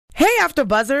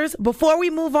AfterBuzzers, before we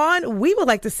move on, we would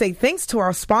like to say thanks to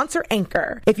our sponsor,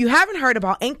 Anchor. If you haven't heard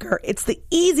about Anchor, it's the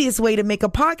easiest way to make a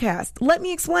podcast. Let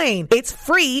me explain. It's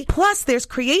free, plus there's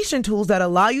creation tools that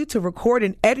allow you to record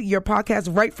and edit your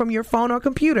podcast right from your phone or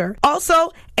computer. Also,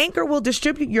 Anchor will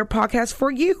distribute your podcast for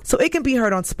you, so it can be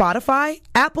heard on Spotify,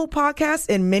 Apple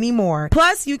Podcasts, and many more.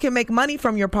 Plus, you can make money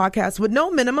from your podcast with no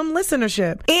minimum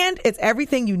listenership. And it's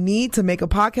everything you need to make a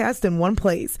podcast in one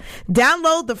place.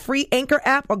 Download the free Anchor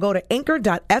app or go to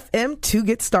anchor.fm to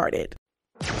get started.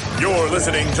 You're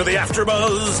listening to the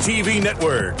AfterBuzz TV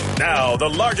Network, now the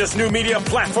largest new media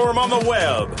platform on the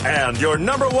web, and your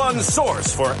number one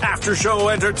source for after-show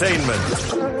entertainment.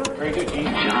 Very good, Keith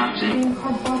Johnson.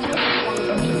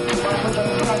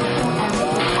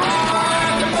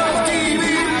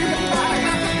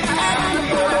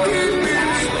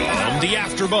 The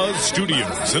AfterBuzz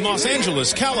Studios in Los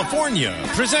Angeles, California.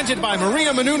 Presented by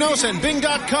Maria Menounos and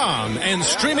Bing.com and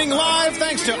streaming live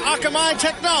thanks to Akamai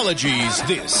Technologies.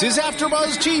 This is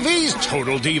AfterBuzz TV's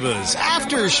Total Divas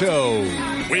After Show.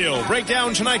 We'll break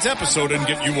down tonight's episode and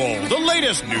get you all the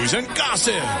latest news and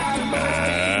gossip.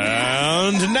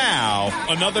 And now,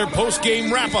 another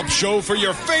post-game wrap-up show for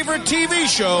your favorite TV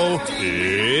show.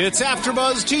 It's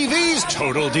AfterBuzz TV's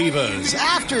Total Divas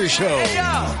After Show. Hey,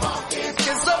 yo.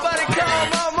 Can somebody call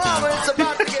my mama? It's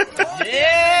about to get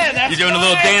Yeah, that's You're doing a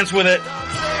little dance with it.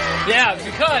 Yeah,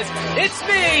 because it's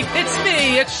me,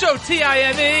 it's Show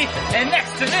T-I-M-E, and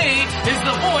next to me is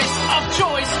the voice of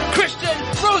choice, Christian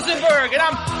Rosenberg, and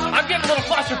I'm getting a little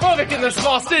claustrophobic in this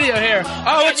small studio here.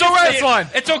 Oh, it's all right.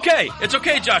 It's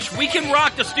okay, Josh. We can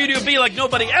rock the Studio B like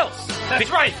nobody else. That's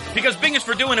right. Because Bing is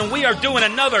for doing, and we are doing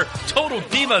another Total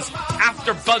Divas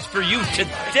After Buzz for you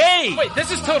today. Wait, this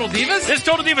is Total Divas? This is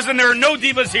Total Divas, and there are no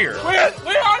divas here.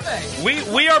 Where are they?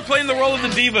 We are playing the role of the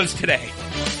divas today.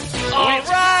 All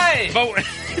right.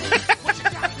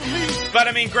 But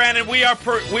I mean, granted, we are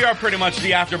pretty much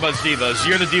the AfterBuzz divas.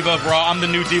 You're the diva of Raw. I'm the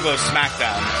new diva of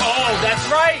SmackDown. Oh, that's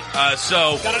right. Got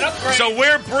an upgrade. So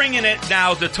we're bringing it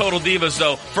now to Total Divas,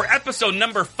 though, for episode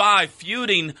number 5,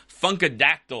 Feuding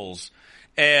Funkadactyls.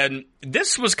 And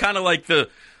this was kind of like the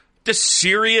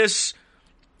serious,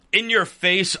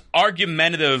 in-your-face,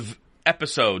 argumentative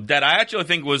episode that I actually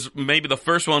think was maybe the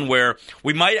first one where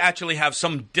we might actually have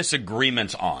some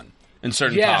disagreements on in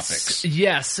certain topics.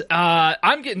 Yes,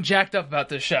 I'm getting jacked up about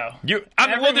this show. The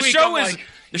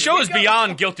show is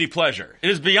beyond guilty pleasure. It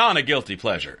is beyond a guilty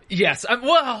pleasure. Yes,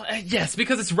 yes,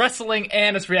 because it's wrestling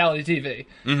and it's reality TV.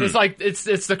 Mm-hmm. It's like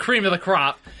it's the cream of the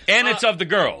crop, and it's of the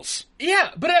girls.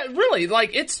 Yeah, but really,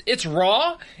 like it's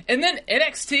Raw and then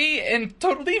NXT and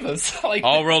Total Divas, like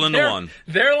all roll into one.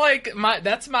 They're like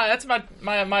that's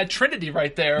my trinity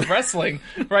right there of wrestling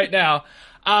right now.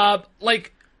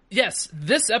 Yes,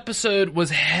 this episode was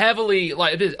heavily,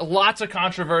 lots of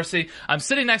controversy. I'm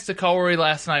sitting next to Corey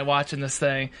last night watching this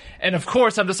thing, and of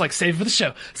course I'm just like, save it for the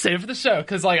show,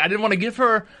 because I didn't want to give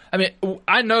her,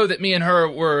 I know that me and her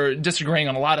were disagreeing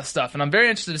on a lot of stuff, and I'm very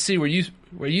interested to see where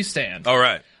you stand. All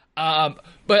right.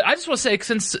 But I just want to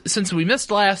say, since we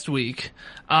missed last week,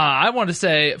 I want to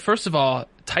say, first of all,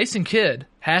 Tyson Kidd,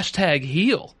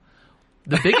 #heel.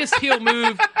 The biggest heel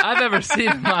move I've ever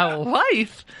seen in my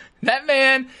life. That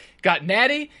man got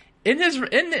Natty in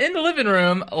the living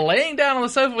room, laying down on the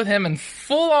sofa with him in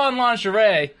full-on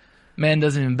lingerie. Man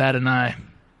doesn't even bat an eye.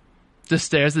 Just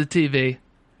stares at the TV.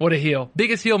 What a heel.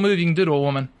 Biggest heel move you can do to a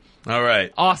woman. All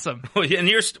right. Awesome. I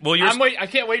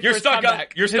can't wait for his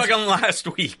comeback. You're stuck on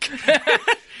last week.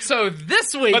 So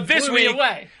this week blew me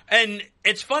away. And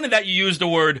it's funny that you used the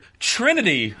word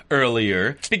Trinity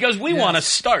earlier, because we want to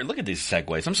start. Look at these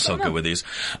segues. I'm so good with these.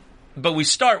 But we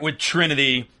start with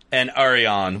Trinity and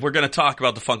Ariane. We're going to talk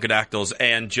about the Funkadactyls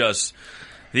and just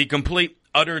the complete,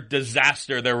 utter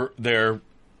disaster their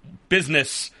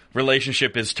business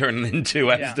relationship is turning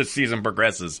into as the season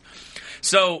progresses.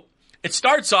 So it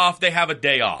starts off, they have a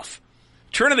day off.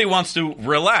 Trinity wants to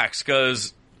relax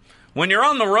because when you're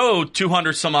on the road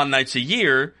 200 some odd nights a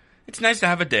year, it's nice to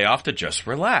have a day off to just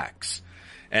relax.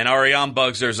 And Ariane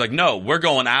bugs her, is like, no, we're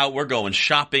going out, we're going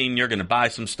shopping, you're going to buy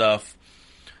some stuff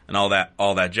and all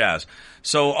that jazz.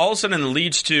 So all of a sudden it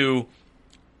leads to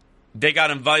they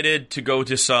got invited to go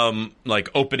to some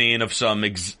opening of some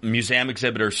museum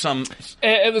exhibit or some.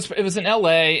 It was in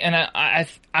L.A. and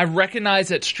I recognize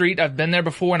that street. I've been there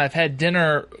before and I've had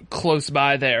dinner close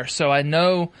by there, so I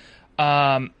know.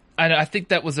 I think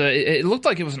that was it looked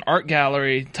like it was an art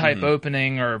gallery type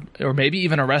opening or maybe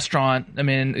even a restaurant. I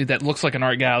mean, that looks like an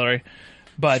art gallery,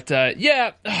 but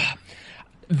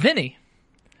Vinny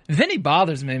Vinny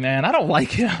bothers me, man. I don't like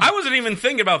him. I wasn't even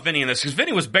thinking about Vinny in this because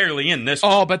Vinny was barely in this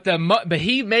one. Oh, but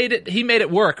he made it. He made it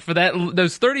work for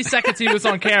those 30 seconds he was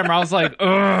on camera. I was like,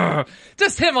 ugh.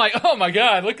 Just him, like, oh my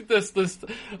god, look at this. Look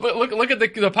at the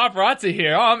paparazzi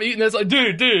here. Oh, I'm eating this. Like,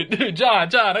 dude,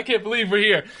 John, I can't believe we're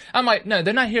here. I'm like, no,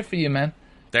 they're not here for you, man.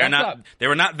 They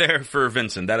were not there for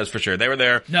Vincent. That is for sure. They were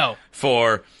there.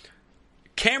 For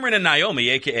Cameron and Naomi,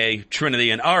 aka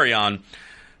Trinity and Ariane.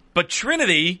 But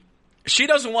Trinity, she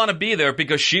doesn't want to be there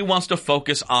because she wants to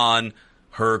focus on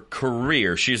her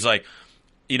career. She's like,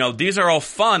 these are all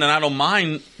fun, and I don't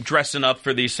mind dressing up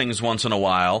for these things once in a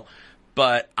while,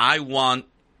 but I want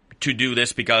to do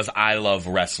this because I love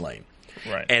wrestling.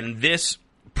 Right. And this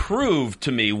proved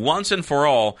to me once and for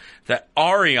all that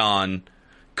Ariane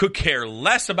could care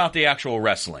less about the actual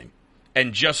wrestling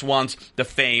and just wants the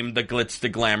fame, the glitz, the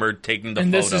glamour, taking the photos.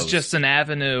 And this is just an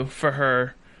avenue for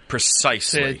her.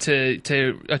 Precisely.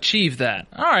 To achieve that.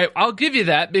 All right, I'll give you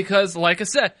that because, like I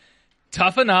said,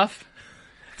 Tough Enough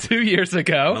 2 years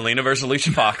ago. Melina versus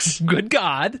Alicia Fox. Good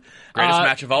God. Greatest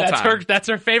match of all time. That's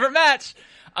her favorite match.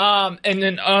 And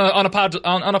then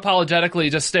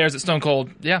unapologetically just stares at Stone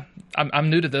Cold. Yeah, I'm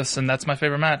new to this, and that's my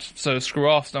favorite match. So screw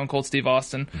off, Stone Cold Steve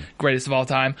Austin, greatest of all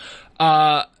time.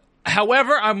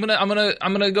 However, I'm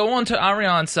gonna go on to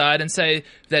Ariane's side and say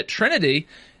that Trinity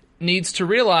needs to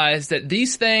realize that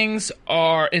these things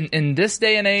are, in this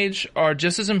day and age, are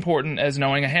just as important as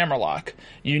knowing a hammerlock.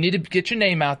 You need to get your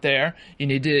name out there. You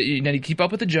need to keep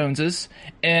up with the Joneses.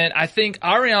 And I think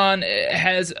Ariane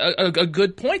has a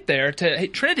good point there to, hey,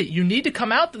 Trinity, you need to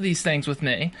come out to these things with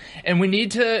me. And we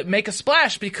need to make a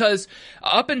splash because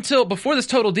up until before this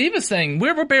Total Divas thing,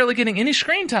 we were barely getting any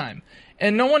screen time.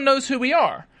 And no one knows who we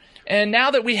are. And now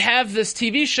that we have this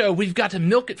TV show, we've got to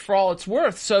milk it for all it's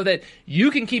worth so that you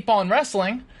can keep on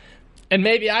wrestling and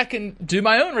maybe I can do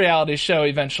my own reality show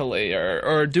eventually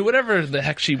or do whatever the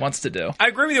heck she wants to do. I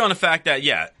agree with you on the fact that,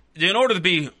 in order to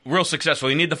be real successful,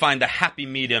 you need to find the happy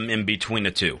medium in between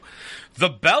the two. The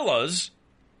Bellas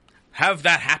have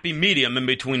that happy medium in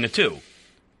between the two.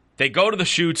 They go to the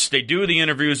shoots, they do the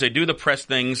interviews, they do the press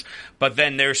things, but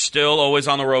then they're still always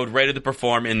on the road ready to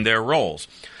perform in their roles.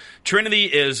 Trinity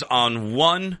is on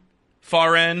one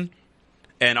far end,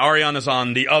 and Ariane is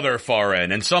on the other far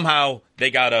end, and somehow they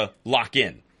gotta lock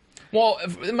in. Well,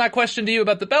 my question to you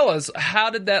about the Bellas, how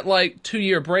did that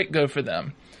 2-year break go for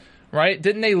them? Right?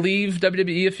 Didn't they leave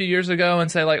WWE a few years ago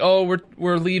and say oh,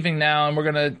 we're leaving now and we're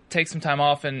gonna take some time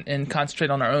off and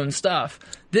concentrate on our own stuff?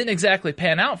 Didn't exactly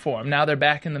pan out for them. Now they're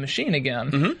back in the machine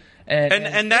again. Mm-hmm.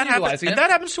 And that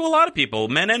happens to a lot of people,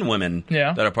 men and women,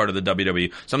 that are part of the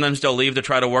WWE. Sometimes they'll leave to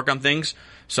try to work on things.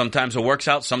 Sometimes it works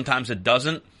out. Sometimes it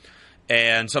doesn't.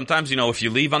 And sometimes, if you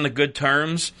leave on the good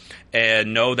terms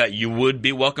and know that you would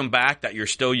be welcome back, that you're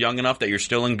still young enough, that you're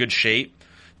still in good shape,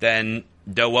 then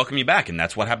they'll welcome you back. And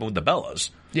that's what happened with the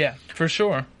Bellas. Yeah, for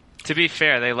sure. To be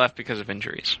fair, they left because of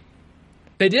injuries.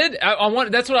 They did.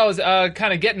 That's what I was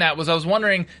kind of getting at. I was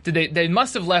wondering, they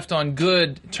must have left on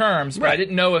good terms, but I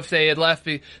didn't know if they had left.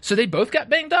 So they both got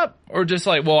banged up, or just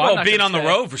I'm not being on the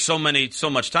road for so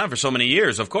much time, for so many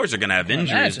years. Of course, they're going to have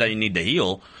injuries that you need to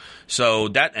heal. So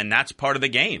that's part of the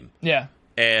game. Yeah.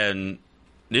 And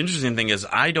the interesting thing is,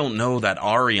 I don't know that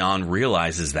Ariane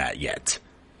realizes that yet.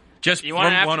 Just you want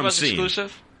from an what I'm seeing.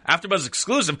 Exclusive? AfterBuzz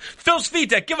exclusive. Phil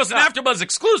Svitek, give us an AfterBuzz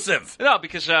exclusive. No,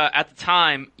 because at the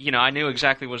time, I knew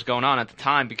exactly what was going on at the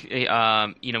time. Because,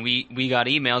 we got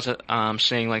emails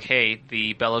saying hey,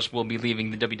 the Bellas will be leaving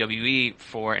the WWE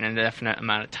for an indefinite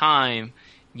amount of time.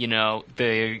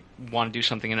 They want to do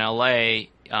something in LA,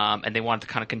 and they wanted to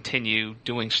kind of continue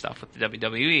doing stuff with the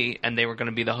WWE, and they were going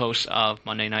to be the hosts of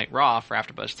Monday Night Raw for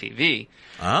AfterBuzz TV.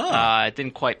 It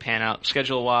didn't quite pan out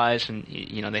schedule-wise, and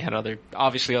they had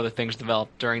other things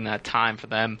developed during that time for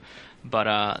them,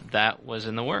 but that was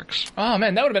in the works. Oh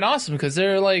man, that would have been awesome because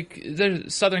they're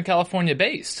Southern California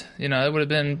based. It would have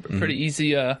been a pretty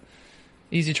easy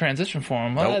transition for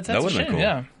them. Well, that's a shame. Cool.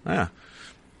 Yeah.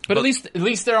 But at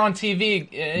least they're on TV.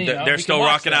 They're still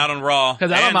rocking out on Raw.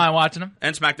 Because I don't mind watching them.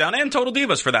 And SmackDown and Total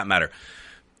Divas for that matter.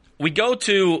 We go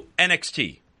to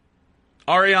NXT.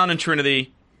 Ariane and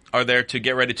Trinity are there to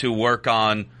get ready to work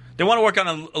on... They want to work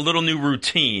on a little new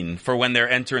routine for when they're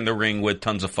entering the ring with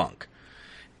tons of funk.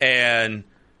 And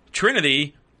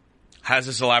Trinity has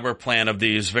this elaborate plan of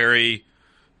these very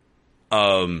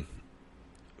agile,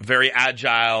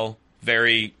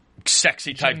 very...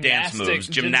 sexy type dance moves,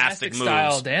 gymnastic moves,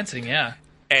 style dancing, yeah.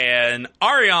 And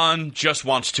Ariane just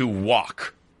wants to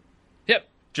walk. Yep,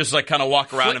 just kind of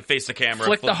walk around and face the camera,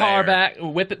 flick the hair back,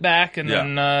 whip it back, and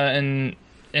then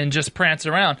and just prance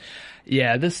around.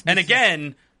 Yeah,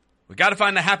 again, we got to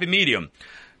find the happy medium.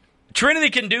 Trinity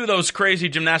can do those crazy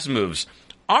gymnastics moves.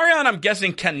 Ariane, I'm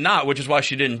guessing, cannot, which is why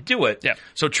she didn't do it. Yeah.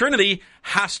 So Trinity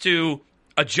has to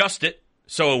adjust it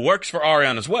so it works for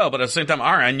Ariane as well. But at the same time,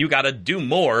 Ariane, you got to do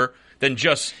more than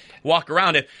just walk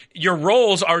around it. Your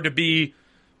roles are to be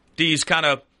these kind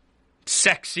of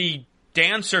sexy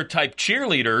dancer-type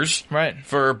cheerleaders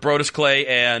for Brodus Clay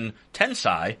and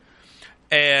Tensai.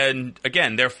 And,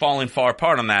 again, they're falling far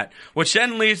apart on that, which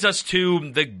then leads us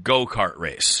to the go-kart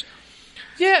race.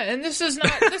 Yeah, and this is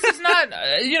not,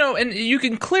 and you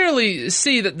can clearly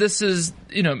see that this is,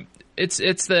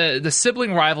 it's the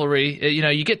sibling rivalry.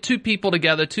 You get two people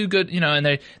together, two good,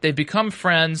 and they become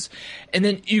friends. And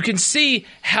then you can see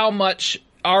how much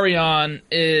Ariane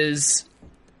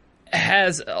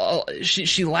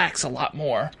she lacks a lot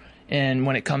more. And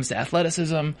when it comes to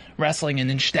athleticism, wrestling, and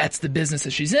then that's the business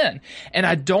that she's in. And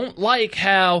I don't like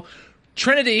how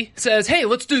Trinity says, hey,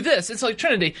 let's do this. It's like,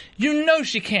 Trinity,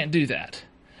 she can't do that.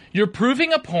 You're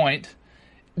proving a point.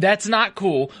 That's not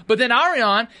cool. But then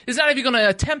Ariane is not even going to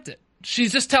attempt it.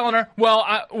 She's just telling her, well,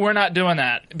 we're not doing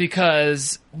that.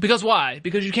 Because why?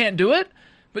 Because you can't do it?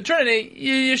 But Trinity,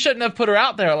 you shouldn't have put her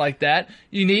out there like that.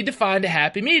 You need to find a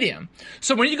happy medium.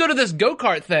 So when you go to this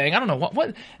go-kart thing, I don't know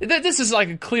what this is like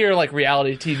a clear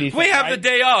reality TV thing. We have the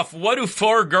day off. What do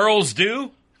 4 girls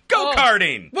do?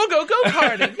 Go-karting. We'll go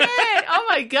go-karting. Yay! Oh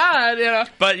my God!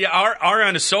 But yeah,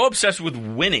 Ariane is so obsessed with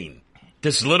winning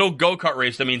this little go-kart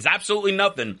race that means absolutely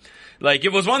nothing. Like,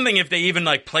 it was one thing if they even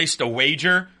placed a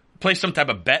wager, placed some type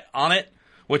of bet on it,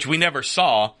 which we never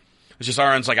saw. It's just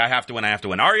Ariane's like, I have to win.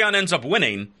 Ariane ends up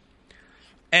winning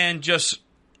and just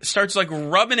starts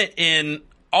rubbing it in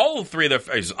all 3 of their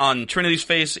faces, on Trinity's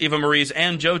face, Eva Marie's,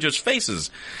 and JoJo's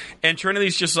faces. And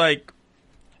Trinity's just like,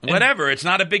 whatever, it's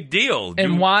not a big deal.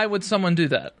 And why would someone do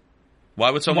that?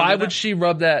 Why would someone do that? Why would she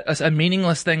rub that, a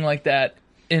meaningless thing like that,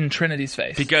 in Trinity's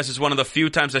face? Because it's one of the few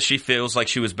times that she feels like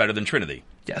she was better than Trinity.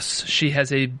 Yes, she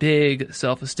has a big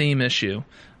self-esteem issue.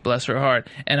 Bless her heart.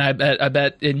 And I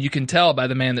bet, and you can tell by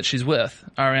the man that she's with.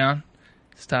 Ariane,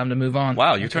 it's time to move on.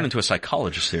 Wow, you turned into a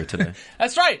psychologist here today.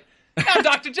 That's right. I'm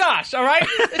Dr. Josh, all right?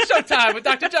 It's showtime with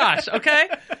Dr. Josh, okay?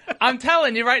 I'm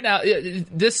telling you right now,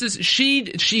 this is,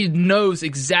 she knows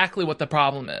exactly what the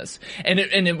problem is. And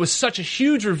it was such a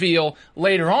huge reveal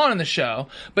later on in the show,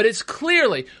 but it's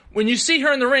clearly, when you see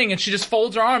her in the ring and she just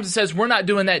folds her arms and says, we're not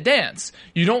doing that dance,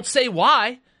 you don't say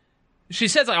why. She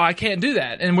says, oh, I can't do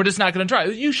that, and we're just not going to try.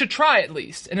 You should try at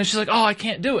least. And then she's like, oh, I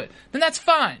can't do it. Then that's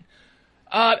fine.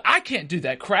 I can't do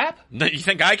that crap. You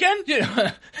think I can?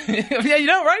 Yeah,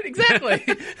 right? Exactly.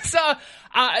 So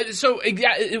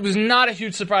it was not a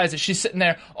huge surprise that she's sitting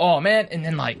there, oh, man, and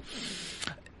then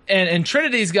and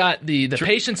Trinity's got the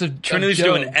patience of Trinity's of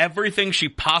doing everything she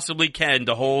possibly can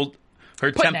to hold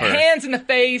her putting temper. Her hands in the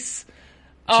face.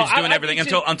 She's doing everything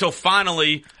until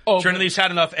finally Trinity's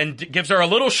had enough and gives her a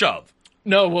little shove.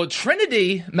 No, well,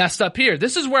 Trinity messed up here.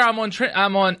 This is where I'm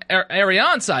on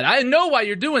Ariane's side. I know why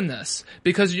you're doing this,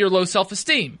 because of your low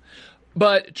self-esteem.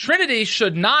 But Trinity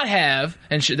should not have,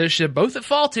 and they're both at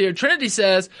fault here. Trinity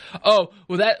says, oh,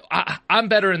 well, I'm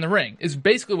better in the ring, is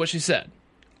basically what she said.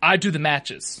 I do the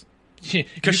matches.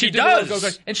 Because she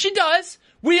does. And she does.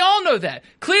 We all know that.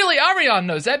 Clearly, Ariane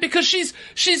knows that because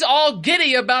she's all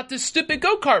giddy about this stupid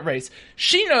go-kart race.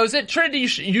 She knows it. Trinity,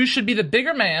 you should be the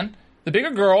bigger man, the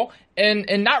bigger girl,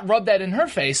 and not rub that in her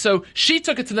face. So she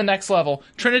took it to the next level.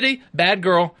 Trinity, bad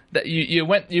girl. That you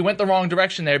went the wrong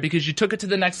direction there because you took it to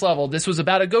the next level. This was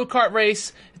about a go-kart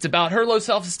race. It's about her low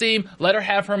self-esteem. Let her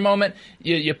have her moment.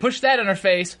 You push that in her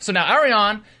face. So now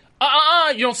Ariane,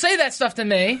 you don't say that stuff to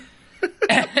me.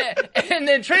 And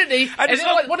then Trinity.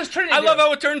 What does Trinity do? I love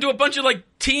how it turned into a bunch of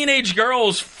teenage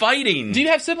girls fighting. Do you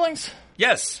have siblings?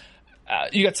 Yes.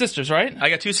 You got sisters, right? I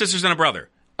got 2 sisters and a brother.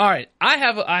 All right, I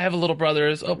have a little brother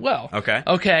as well.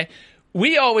 Okay.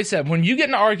 We always said when you get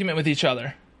in an argument with each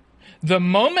other, the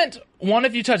moment one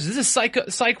of you touches, this is Psych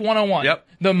 101. Yep.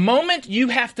 The moment you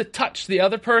have to touch the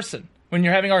other person when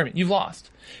you're having an argument, you've lost.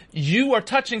 You are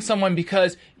touching someone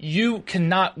because you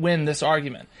cannot win this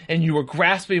argument, and you're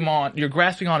grasping on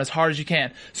as hard as you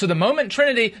can. So the moment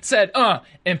Trinity said,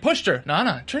 and pushed her,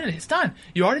 no, Trinity, it's done.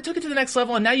 You already took it to the next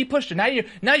level, and now you pushed her. Now you're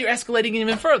escalating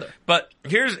even further. But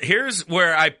here's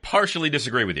where I partially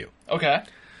disagree with you. Okay.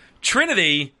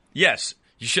 Trinity, yes,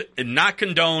 you should not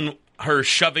condone her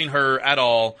shoving her at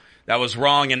all. That was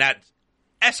wrong, and that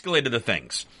escalated the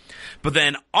things. But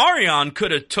then Ariane could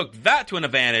have took that to an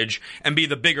advantage and be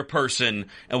the bigger person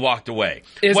and walked away.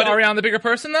 Is Ariane the bigger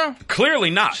person, though? Clearly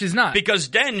not. She's not. Because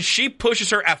then she pushes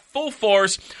her at full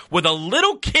force with a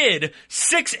little kid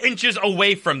 6 inches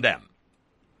away from them.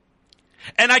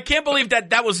 And I can't believe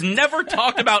that was never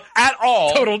talked about at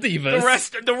all. Total Divas.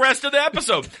 The rest of the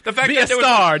episode. The fact Be that a there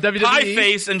star, was WWE. pie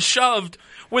face and shoved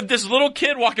with this little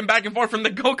kid walking back and forth from the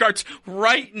go-karts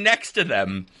right next to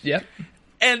them. Yep.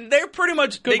 And they're pretty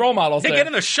much Good role models They there. get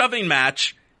in a shoving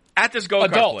match at this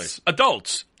go-kart place.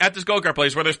 Adults at this go-kart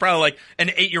place where there's probably like an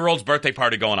 8-year-old's birthday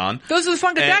party going on. Those are the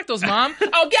Funkadactyls, Mom.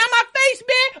 Oh, get out my face,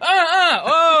 man!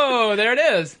 Oh, there it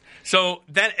is. So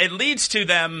then it leads to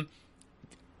them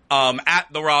at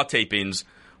the Raw tapings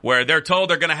where they're told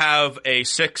they're going to have a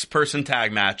 6-person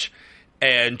tag match,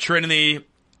 and Trinity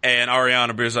and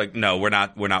Ariana are like, no, we're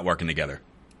not working together.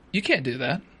 You can't do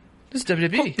that. This is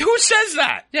WWE. Who says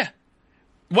that? Yeah.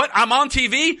 What? I'm on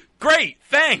TV? Great,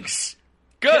 thanks.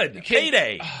 Good.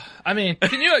 Payday. I mean,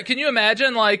 can you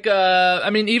imagine, like,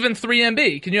 even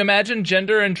 3MB, can you imagine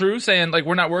Jinder and Drew saying, like,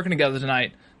 we're not working together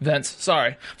tonight? Vince,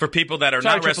 sorry. For people that are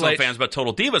Sorry, not Triple wrestling H. fans but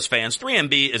Total Divas fans,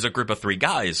 3MB is a group of 3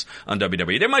 guys on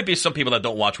WWE. There might be some people that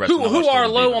don't watch wrestling. Who are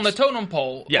low on the totem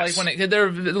pole. Yes. Like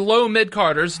they're low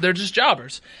mid-carders, they're just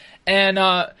jobbers. And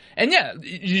yeah,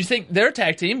 you think their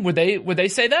tag team, would they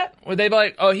say that? Would they be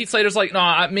like, oh, Heath Slater's like,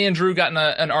 no, me and Drew got in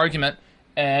an argument,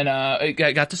 and it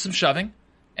got to some shoving,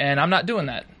 and I'm not doing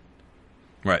that.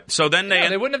 Right. So then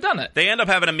They wouldn't have done it. They end up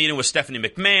having a meeting with Stephanie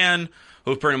McMahon,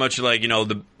 who's pretty much like,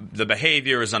 the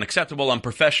behavior is unacceptable,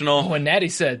 unprofessional. Oh, and Natty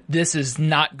said, this is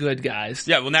not good, guys.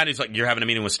 Yeah, well, Natty's like, you're having a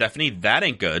meeting with Stephanie? That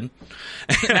ain't good.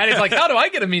 Natty's like, how do I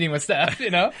get a meeting with Steph,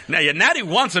 Now, yeah, Natty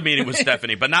wants a meeting with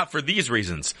Stephanie, but not for these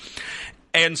reasons.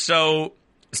 And so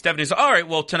Stephanie's like, all right,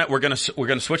 well, tonight we're gonna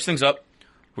switch things up.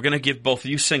 We're gonna give both of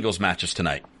you singles matches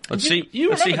tonight. Let's see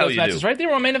how you matches, do. Right? They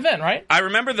were on main event, right? I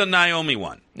remember the Naomi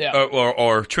one. Yeah.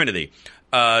 Or Trinity.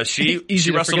 She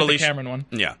wrestled the Alicia. Cameron one.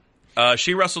 Yeah.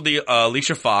 She wrestled the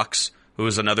Alicia Fox, who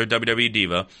is another WWE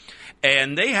diva,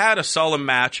 and they had a solid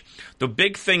match. The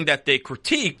big thing that they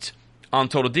critiqued on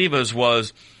Total Divas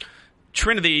was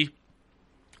Trinity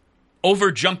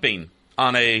over jumping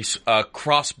on a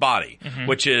cross body,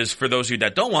 which is, for those of you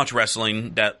that don't watch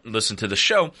wrestling, that listen to the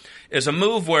show, is a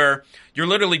move where you're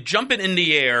literally jumping in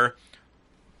the air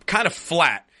kind of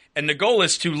flat, and the goal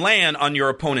is to land on your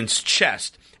opponent's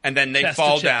chest, and then they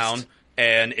fall down,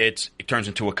 and it turns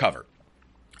into a cover.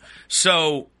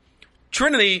 So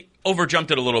Trinity overjumped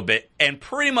it a little bit and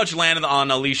pretty much landed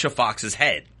on Alicia Fox's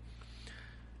head.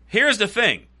 Here's the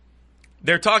thing.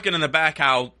 They're talking in the back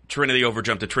how Trinity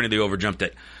overjumped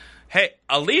it. Hey,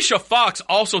 Alicia Fox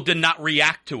also did not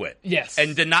react to it. Yes.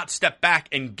 And did not step back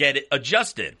and get it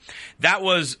adjusted. That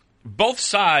was, both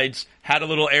sides had a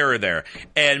little error there.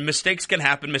 And mistakes can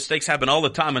happen. Mistakes happen all the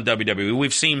time in WWE.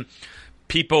 We've seen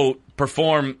people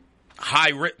perform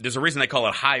high risk. There's a reason they call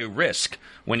it high risk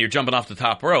when you're jumping off the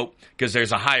top rope, because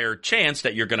there's a higher chance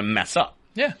that you're going to mess up.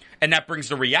 Yeah. And that brings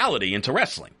the reality into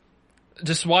wrestling.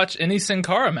 Just watch any Sin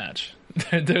Cara match.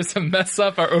 There's a mess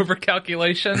up or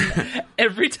overcalculation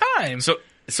every time.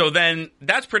 So then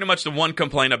that's pretty much the one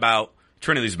complaint about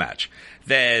Trinity's match.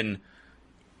 Then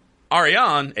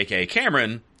Ariane, a.k.a.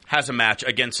 Cameron, has a match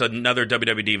against another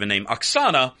WWE diva named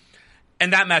Oksana,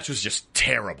 and that match was just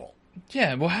terrible.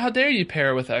 Yeah, well, how dare you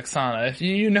pair with Oksana? If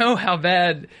you know how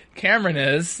bad Cameron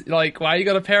is, like, why are you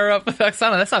going to pair up with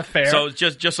Oksana? That's not fair. So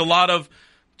just a lot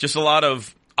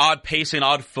of odd pacing,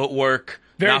 odd footwork.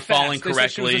 Very not fast. falling correctly.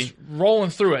 She was just rolling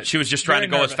through it. She was just trying to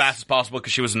go as fast as possible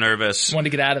because she was nervous. Wanted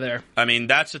to get out of there. I mean,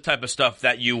 that's the type of stuff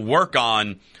that you work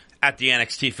on at the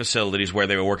NXT facilities where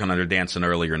they were working on her dancing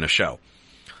earlier in the show.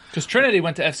 Because Trinity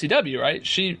went to FCW, right?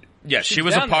 She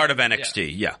was a part of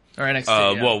NXT, yeah. Or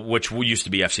NXT, yeah. Well, which used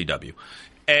to be FCW.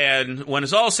 And when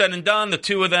it's all said and done, the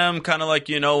two of them kind of like,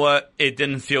 you know what, it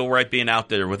didn't feel right being out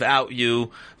there without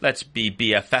you. Let's be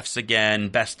BFFs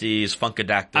again, besties,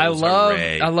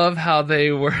 Funkadactyls, I love how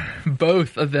they were,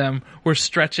 both of them were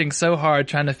stretching so hard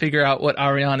trying to figure out what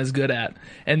Ariane is good at.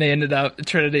 And they ended up,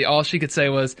 Trinity, all she could say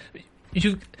was,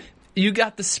 you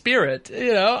got the spirit,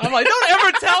 I'm like, don't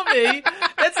ever tell me.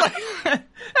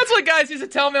 That's what guys used to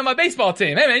tell me on my baseball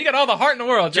team. Hey man, you got all the heart in the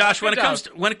world. Josh, when it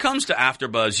comes to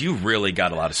AfterBuzz, you really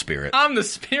got a lot of spirit. I'm the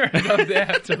spirit of the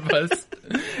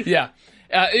AfterBuzz. Yeah.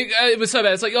 It was so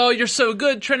bad. It's like, oh, you're so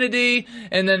good, Trinity.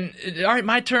 And then, all right,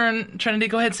 my turn. Trinity,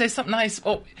 go ahead and say something nice.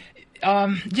 Oh, you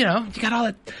got all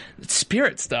that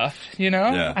spirit stuff,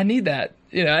 Yeah. I need that.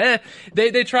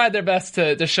 they tried their best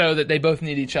to show that they both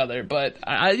need each other, but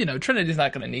Trinity's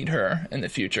not going to need her in the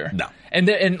future. No.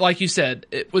 And like you said,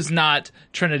 it was not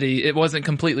Trinity. It wasn't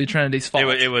completely Trinity's fault.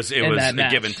 It was a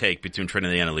match. give and take between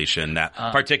Trinity and Alicia in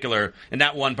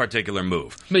that one particular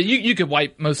move. But you could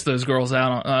wipe most of those girls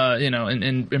out,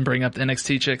 and bring up the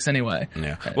NXT chicks anyway.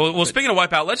 Yeah. Well, speaking of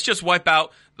wipe out, let's just wipe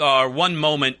out our one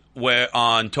moment where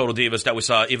on Total Divas that we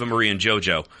saw Eva Marie and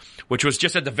JoJo, which was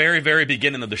just at the very, very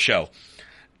beginning of the show.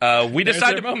 We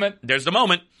decided there's the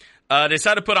moment. They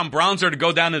decided to put on bronzer to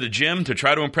go down to the gym to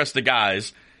try to impress the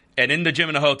guys. And in the gym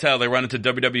in the hotel, they run into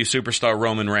WWE superstar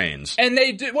Roman Reigns. And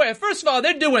they do. Wait, first of all,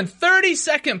 they're doing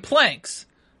 30-second planks.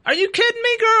 Are you kidding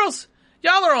me, girls?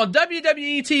 Y'all are on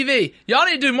WWE TV. Y'all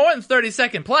need to do more than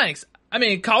 30-second planks. I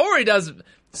mean, Kaori does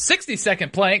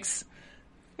 60-second planks.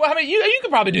 Well, I mean, you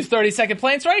could probably do 30-second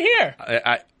planks right here.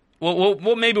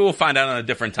 Well, maybe we'll find out on a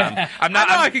different time. I'm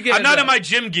not in my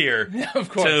gym gear. Yeah, of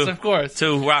course.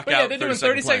 To rock out. Yeah, they're doing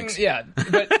 30 seconds. Yeah,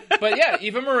 but yeah,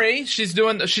 Eva Marie, she's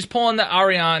pulling the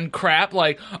Ariane crap.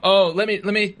 Like, oh, let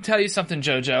me tell you something,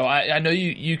 JoJo. I know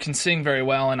you can sing very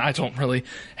well, and I don't really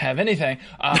have anything.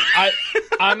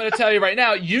 I'm going to tell you right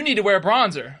now, you need to wear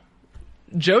bronzer.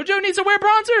 JoJo needs to wear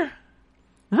bronzer.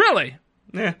 Really?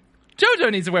 Yeah.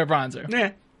 JoJo needs to wear bronzer.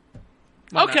 Yeah.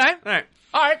 Okay.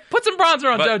 All right, put some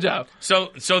bronzer on JoJo.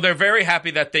 So they're very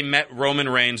happy that they met Roman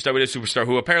Reigns, WWE superstar,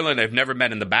 who apparently they've never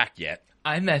met in the back yet.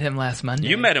 I met him last Monday.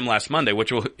 You met him last Monday,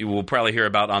 which you will probably hear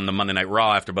about on the Monday Night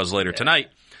Raw AfterBuzz later tonight.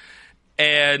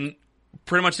 And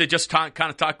pretty much they just kind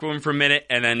of talked to him for a minute,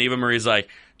 and then Eva Marie's like,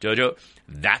 JoJo,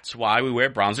 that's why we wear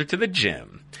bronzer to the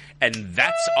gym. And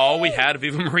that's all we had of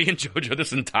Eva Marie and JoJo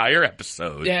this entire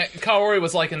episode. Yeah, Kaori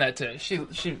was liking that too.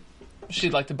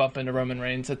 She'd like to bump into Roman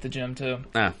Reigns at the gym, too.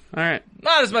 All right.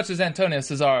 Not as much as Antonio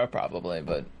Cesaro, probably,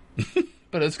 but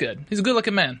it's good. He's a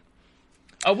good-looking man.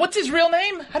 What's his real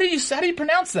name? How do you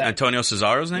pronounce that? Antonio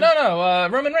Cesaro's name? No,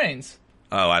 Roman Reigns.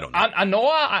 Oh, I don't know.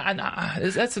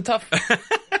 Anoa? That's a tough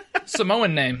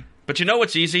Samoan name. But you know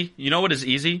what's easy? You know what is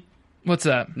easy? What's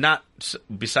that?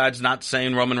 Besides not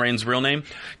saying Roman Reigns' real name,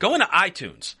 go into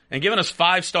iTunes and giving us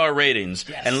 5-star ratings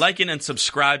and liking and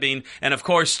subscribing, and of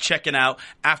course checking out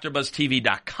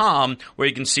AfterBuzzTV.com, where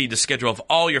you can see the schedule of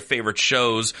all your favorite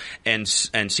shows and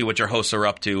see what your hosts are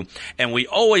up to. And we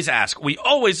always ask, whether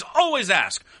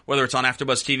it's on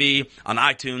AfterBuzz TV, on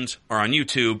iTunes, or on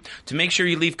YouTube, to make sure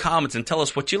you leave comments and tell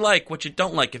us what you like, what you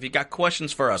don't like, if you got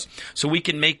questions for us, so we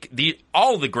can make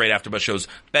all the great AfterBuzz shows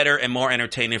better and more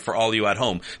entertaining for all you at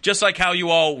home. Just like how you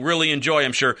all really enjoy,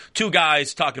 I'm sure, two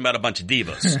guys talking about a bunch of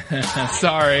divas.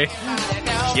 Sorry.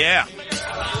 Yeah.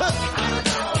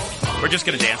 We're just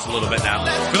going to dance a little bit now.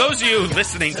 For those of you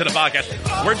listening to the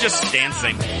podcast, we're just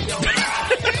dancing.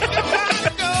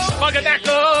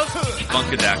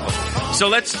 Funkadactyls. So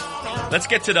let's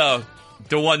get to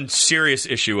the one serious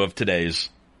issue of today's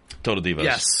Total Divas.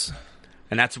 Yes.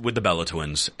 And that's with the Bella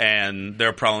twins and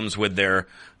their problems with their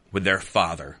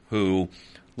father, who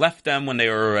left them when they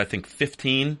were, I think,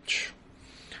 15.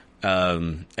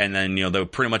 And then, they were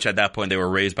pretty much at that point, they were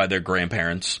raised by their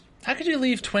grandparents. How could you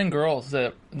leave twin girls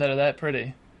that are that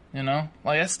pretty? Like,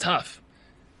 that's tough.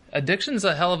 Addiction's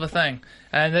a hell of a thing.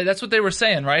 And that's what they were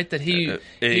saying, right? That he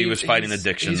was fighting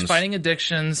addictions. He's fighting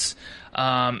addictions.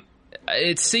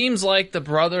 It seems like the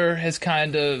brother has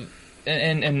kind of,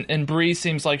 and Bree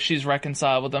seems like she's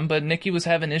reconciled with him, but Nikki was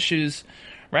having issues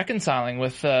reconciling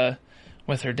with her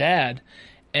dad.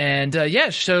 And,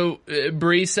 so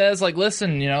Bree says, like,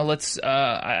 listen, let's,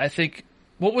 I think,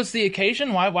 what was the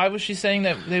occasion? Why was she saying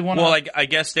that they want to... Well, I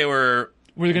guess they were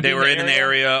in an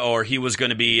area, or he was going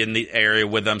to be in the area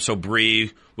with them, so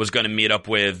Bree was going to meet up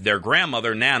with their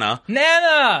grandmother, Nana.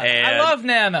 I love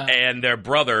Nana! And their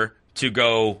brother to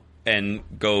go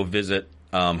visit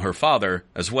her father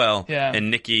as well. Yeah.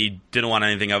 And Nikki didn't want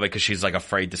anything of it because she's like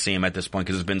afraid to see him at this point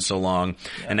because it's been so long,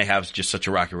 and they have just such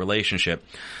a rocky relationship.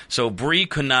 So Bree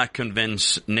could not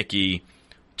convince Nikki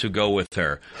to go with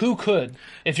her. Who could?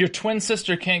 If your twin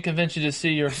sister can't convince you to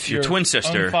see your twin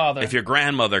sister, own father, if your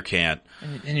grandmother can't,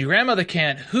 and your grandmother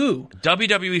can't, who?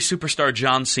 WWE superstar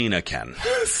John Cena can.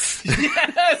 Yes,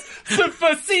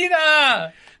 Super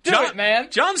Cena. Do it, man.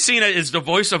 John Cena is the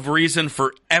voice of reason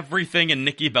for everything in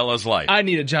Nikki Bella's life. I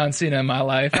need a John Cena in my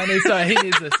life. He needs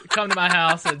to come to my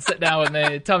house and sit down with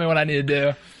me, tell me what I need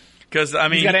to do. Because,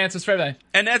 he's got answers for everything.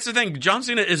 And that's the thing. John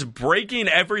Cena is breaking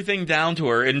everything down to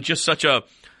her in just such a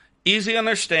easy to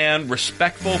understand,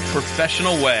 respectful,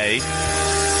 professional way.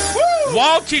 Woo!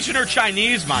 While teaching her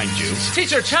Chinese, mind you.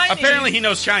 Teach her Chinese. Apparently, he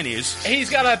knows Chinese. He's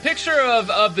got a picture of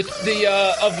World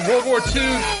War II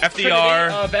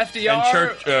FDR of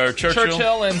FDR, and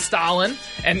Churchill and Stalin,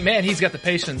 and man, he's got the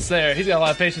patience there. He's got a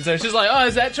lot of patience there. She's like, "Oh,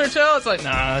 is that Churchill?" It's like,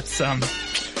 "Nah, it's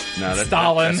that's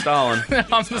Stalin." That's Stalin.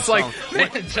 I'm just like, man,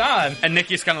 John. And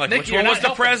Nikki's kind of like, Nikki, which one was the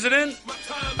helping. president?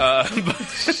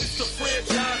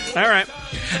 All right.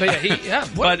 But yeah,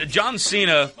 But John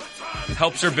Cena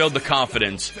helps her build the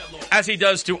confidence, as he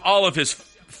does to all of his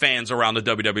fans around the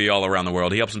WWE all around the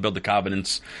world. He helps them build the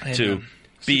confidence to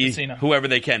be whoever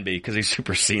they can be, because he's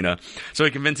Super Cena. So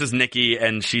he convinces Nikki,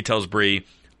 and she tells Brie,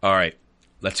 "All right,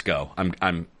 let's go.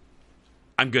 I'm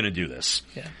going to do this."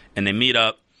 Yeah. And they meet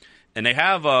up, and they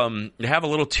have a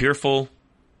little tearful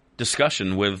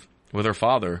discussion with her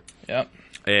father. Yep.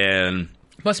 And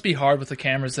it must be hard with the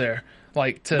cameras there,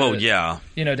 like to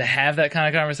to have that kind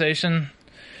of conversation.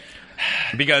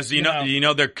 Because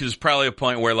there's probably a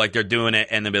point where like they're doing it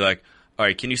and they'll be like, "All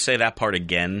right, can you say that part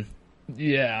again?"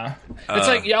 Yeah, it's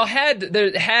like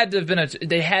they had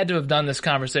to have done this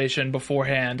conversation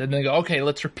beforehand, and then go, "Okay,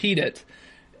 let's repeat it,"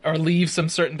 or leave some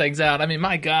certain things out. I mean,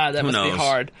 my God, that must be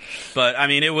hard. But I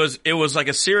mean, it was like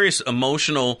a serious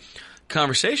emotional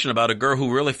conversation about a girl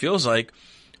who really feels like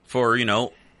for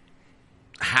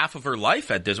half of her life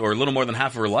at this, or a little more than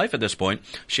half of her life at this point,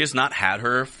 she has not had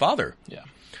her father. Yeah.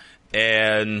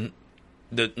 And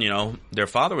their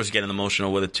father was getting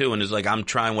emotional with it too, and is like, "I'm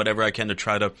trying whatever I can to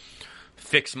try to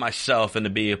fix myself and to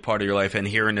be a part of your life, and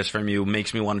hearing this from you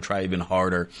makes me want to try even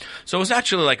harder." So it was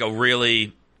actually like a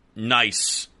really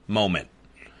nice moment,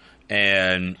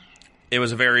 and it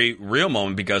was a very real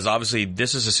moment, because obviously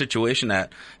this is a situation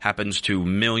that happens to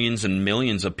millions and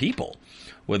millions of people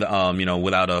with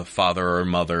without a father or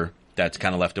mother that's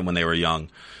kind of left them when they were young.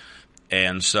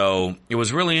 And so it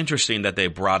was really interesting that they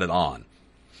brought it on.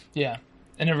 Yeah.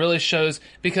 And it really shows,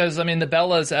 because, I mean, the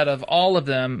Bellas, out of all of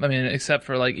them, I mean, except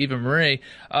for, like, even Marie,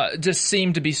 just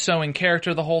seem to be so in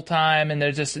character the whole time, and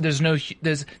there's as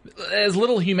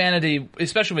little humanity,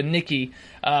 especially with Nikki,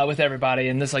 with everybody,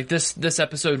 and this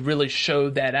episode really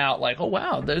showed that out, like, oh,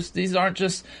 wow, these aren't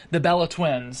just the Bella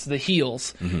twins, the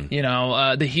heels,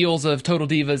 the heels of Total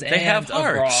Divas they have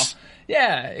hearts. Raw.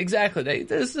 Yeah, exactly.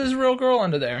 There's a real girl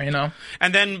under there,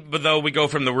 And then, though, we go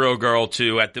from the real girl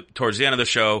to, towards the end of the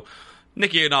show,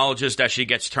 Nikki acknowledges that she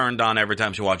gets turned on every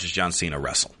time she watches John Cena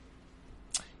wrestle.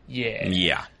 Yeah.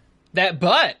 Yeah. That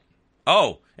butt.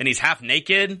 Oh, and he's half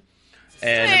naked.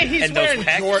 He's wearing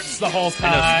shorts the whole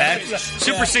time.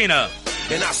 Super Cena.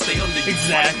 And I stay under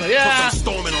exactly. Yeah.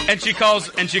 And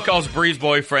she calls Bree's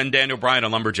boyfriend Daniel Bryan a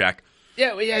lumberjack.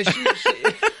 Yeah.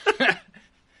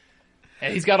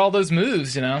 He's got all those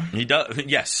moves, He does.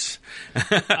 Yes.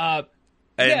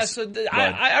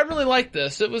 I really like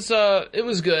this. It was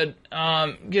good.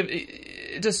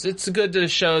 It's good to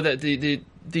show that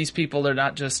these people are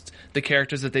not just the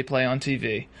characters that they play on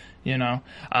TV.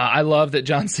 I love that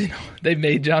John Cena. They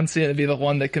made John Cena be the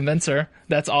one that convinced her.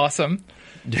 That's awesome.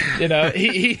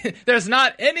 He there's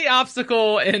not any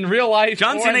obstacle in real life.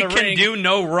 John Cena can do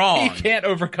no wrong. He can't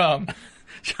overcome.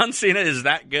 John Cena is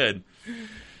that good.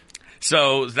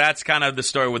 So that's kind of the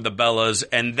story with the Bellas.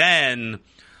 And then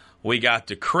we got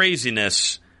the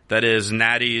craziness that is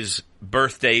Natty's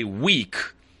birthday week.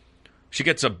 She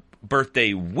gets a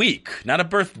birthday week, not a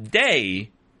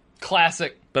birthday.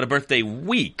 Classic. But a birthday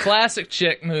week. Classic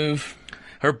chick move.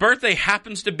 Her birthday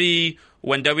happens to be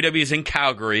when WWE is in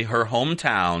Calgary, her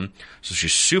hometown. So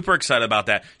she's super excited about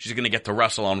that. She's going to get to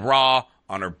wrestle on Raw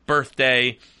on her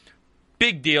birthday.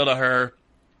 Big deal to her.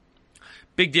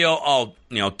 Big deal.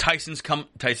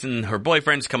 Tyson, her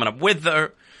boyfriend's coming up with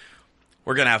her.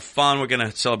 We're going to have fun. We're going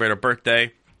to celebrate her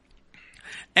birthday.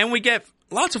 And we get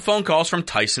lots of phone calls from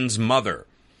Tyson's mother,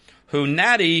 who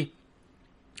Natty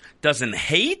doesn't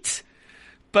hate,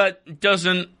 but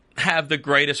doesn't have the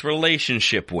greatest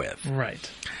relationship with. Right.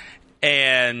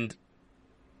 And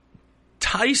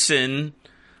Tyson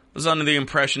was under the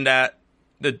impression that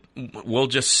we'll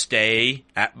just stay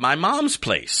at my mom's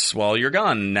place while you're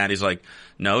gone. And Natty's like,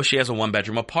 no, she has a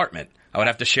one-bedroom apartment. I would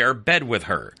have to share a bed with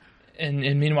her.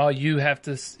 And meanwhile, you have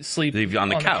to sleep on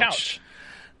the couch.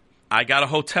 I got a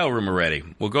hotel room already.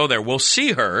 We'll go there. We'll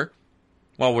see her.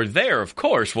 While we're there, of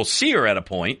course. We'll see her at a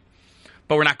point.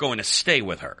 But we're not going to stay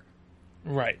with her.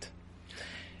 Right.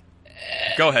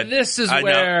 Go ahead. This is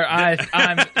where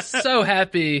I'm so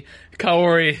happy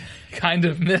Kaori kind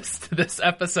of missed this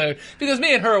episode. Because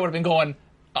me and her would have been going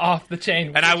off the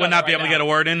chain. And I would not be able to get a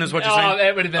word in, is what you're saying?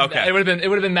 It would have been okay. It would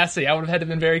have been messy. I would have had to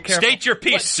been very careful. State your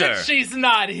piece, sir. Since she's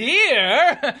not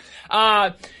here.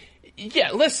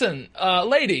 Listen,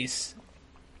 ladies,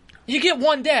 you get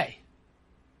one day.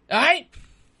 All right?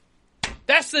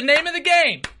 That's the name of the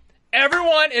game.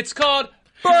 Everyone, it's called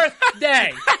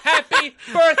birthday. Happy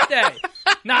birthday.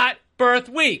 Not birth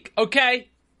week, okay?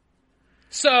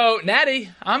 So, Natty,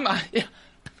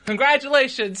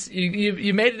 congratulations.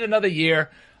 You made it another year.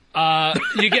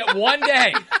 You get 1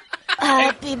 day.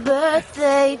 Happy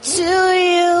birthday to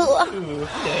you.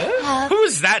 Who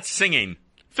is that singing?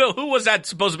 Phil, who was that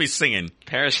supposed to be singing?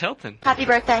 Paris Hilton. Happy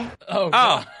birthday.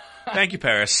 Oh, thank you,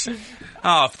 Paris.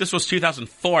 Oh, if this was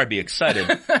 2004, I'd be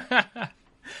excited.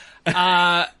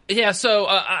 Yeah, so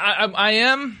I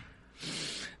am.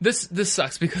 This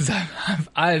sucks because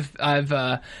I've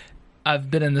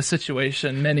been in this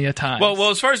situation many a time. Well,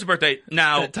 as far as the birthday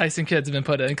now, that Tyson Kidd's been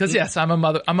put in because yes, I'm a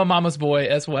mama's boy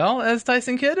as well as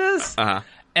Tyson Kidd is.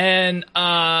 And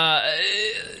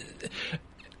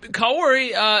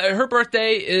Kaori, her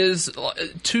birthday is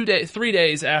 3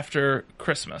 days after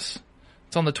Christmas.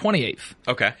 It's on the 28th.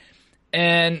 Okay.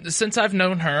 And since I've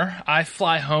known her, I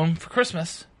fly home for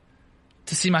Christmas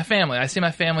to see my family. I see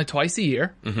my family twice a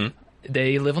year. Mm-hmm.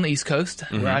 They live on the East Coast.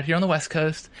 Mm-hmm. We're out here on the West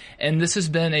Coast. And this has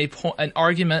been an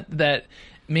argument that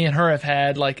me and her have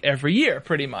had like every year,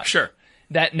 pretty much. Sure.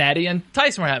 That Natty and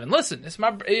Tyson were having. Listen, it's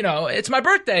my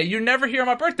birthday. You're never here on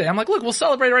my birthday. I'm like, look, we'll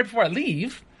celebrate right before I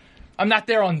leave. I'm not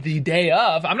there on the day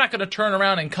of. I'm not going to turn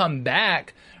around and come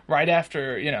back right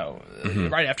after,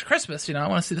 right after Christmas. I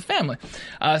want to see the family.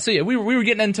 So yeah, we were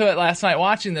getting into it last night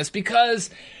watching this because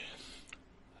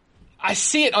I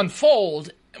see it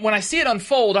unfold. When I see it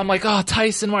unfold, I'm like, oh,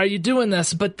 Tyson, why are you doing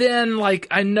this? But then, like,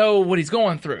 I know what he's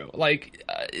going through. Like,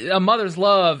 a mother's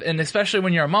love, and especially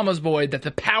when you're a mama's boy, that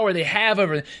the power they have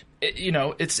over,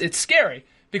 it's scary.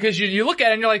 Because you look at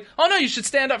it and you're like, oh, no, you should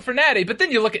stand up for Natty. But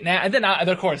then you look at Natty, and then,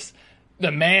 of course,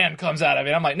 the man comes out of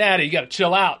it. I'm like, Natty, you got to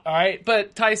chill out, all right?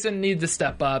 But Tyson needed to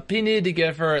step up. He needed to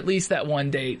give her at least that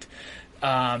one date. May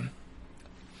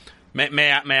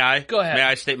I? Go ahead. May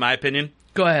I state my opinion?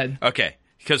 Go ahead. Okay.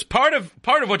 Because part of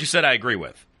what you said I agree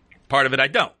with. Part of it I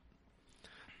don't.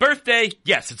 Birthday,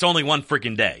 yes, it's only one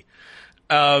freaking day.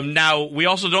 Now, we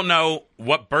also don't know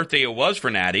what birthday it was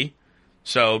for Natty.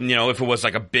 So, if it was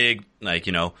like a big, like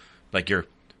your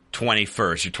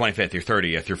 21st, your 25th, your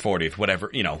 30th, your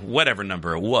 40th, whatever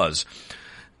number it was.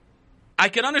 I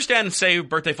can understand, say,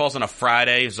 birthday falls on a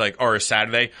Friday, or a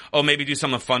Saturday. Oh, maybe do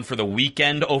something fun for the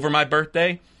weekend over my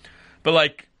birthday.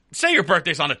 But, say your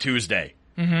birthday's on a Tuesday.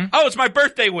 Mm-hmm. Oh, it's my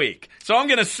birthday week, so I'm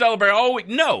going to celebrate all week.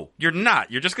 No, you're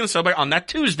not. You're just going to celebrate on that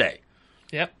Tuesday.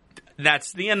 Yep.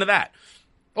 That's the end of that.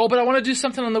 Oh, but I want to do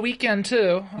something on the weekend,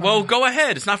 too. Well, go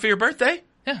ahead. It's not for your birthday.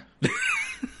 Yeah.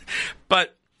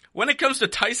 But when it comes to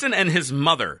Tyson and his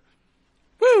mother,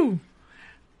 woo!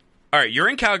 All right, you're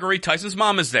in Calgary. Tyson's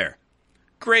mom is there.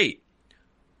 Great.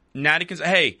 Natty can say,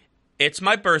 hey, it's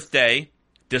my birthday.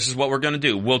 This is what we're going to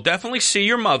do. We'll definitely see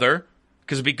your mother,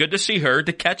 because it'd be good to see her,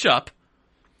 to catch up.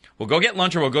 We'll go get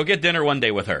lunch or we'll go get dinner one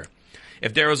day with her.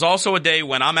 If there was also a day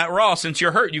when I'm at Raw, since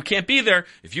you're hurt, you can't be there.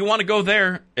 If you want to go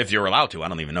there, if you're allowed to, I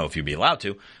don't even know if you'd be allowed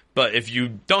to, but if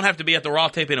you don't have to be at the Raw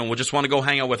taping and we'll just want to go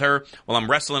hang out with her while I'm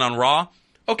wrestling on Raw,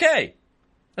 okay,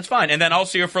 that's fine. And then I'll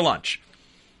see her for lunch.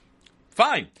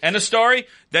 Fine. End of story.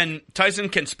 Then Tyson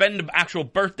can spend the actual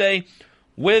birthday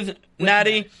with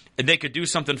Natty, and they could do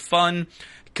something fun,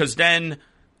 because then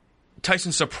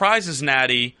Tyson surprises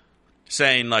Natty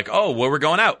saying, like, oh, where we're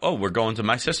going out? Oh, we're going to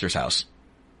my sister's house.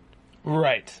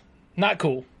 Right. Not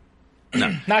cool.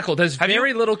 No. Not cool. There's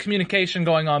very little communication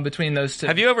going on between those two.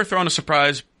 Have you ever thrown a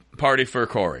surprise party for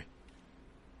Corey?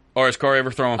 Or has Corey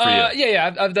ever thrown one for you?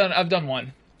 Yeah, I've done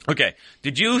one. Okay.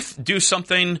 Did you do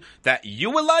something that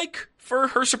you would like for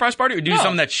her surprise party, or do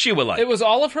something that she would like? It was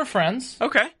all of her friends.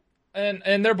 Okay.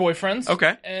 And their boyfriends.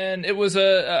 Okay. And it was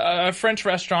a French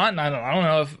restaurant, and I don't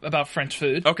know about French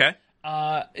food. Okay.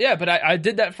 Yeah, but I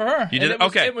did that for her. You did it?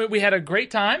 Okay. We had a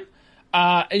great time.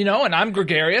 And I'm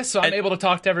gregarious, so I'm able to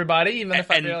talk to everybody, even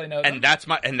if I barely know them.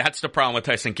 And that's the problem with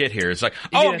Tyson Kidd here. It's like,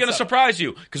 I'm going to surprise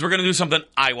you, because we're going to do something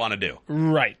I want to do.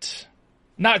 Right.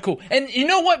 Not cool. And you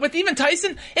know what? With even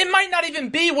Tyson, it might not even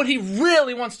be what he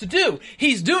really wants to do.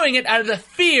 He's doing it out of the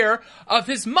fear of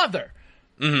his mother.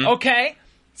 Mm-hmm. Okay?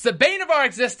 It's the bane of our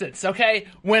existence, okay?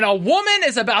 When a woman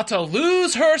is about to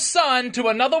lose her son to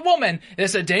another woman,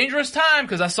 it's a dangerous time,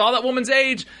 because I saw that woman's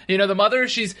age. The mother,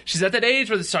 she's at that age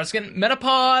where it starts getting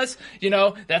menopause.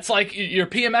 That's like you're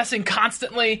PMSing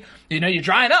constantly. You're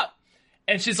drying up.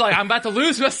 And she's like, I'm about to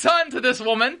lose my son to this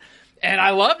woman, and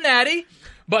I love Natty,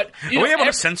 but... Are we able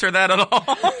to censor that at all?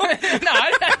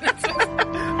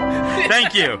 No,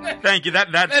 Thank you.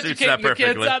 That suits that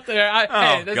perfectly. The kids out there.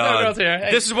 Hey, there's no girls here.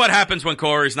 Hey. This is what happens when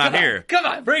Corey's not here. Come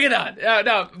on, bring it on.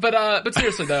 No, but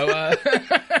seriously though,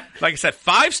 like I said,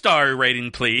 5-star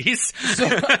rating, please. So,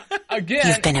 again,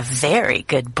 You've been a very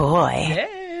good boy.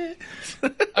 Yeah.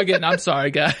 Again, I'm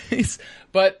sorry, guys.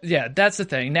 But, yeah, that's the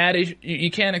thing. Natty, you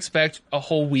can't expect a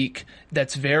whole week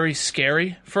that's very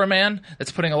scary for a man,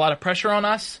 that's putting a lot of pressure on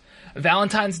us.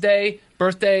 Valentine's Day,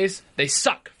 birthdays, they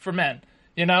suck for men.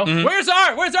 You know? Mm-hmm.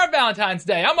 Where's our Valentine's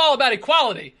Day? I'm all about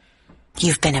equality.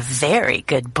 You've been a very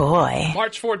good boy.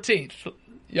 March 14th.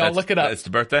 Y'all look it up. It's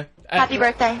the birthday? Happy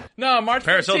birthday. No, March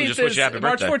 14th just wish you happy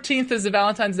birthday. March 14th is the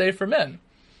Valentine's Day for men.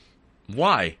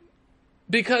 Why?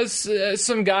 Because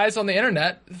some guys on the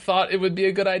internet thought it would be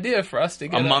a good idea for us to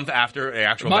get a month after the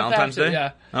actual Valentine's Day?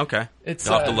 Yeah. Okay.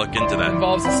 I'll have to look into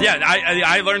that. Yeah,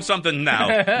 I learned something now.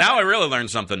 Now I really learned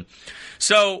something.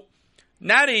 So,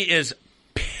 Natty is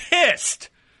pissed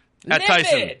at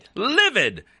Tyson.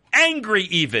 Livid. Angry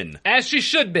even. As she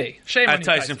should be. Shame on you,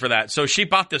 Tyson for that. So she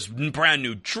bought this brand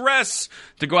new dress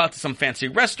to go out to some fancy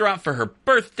restaurant for her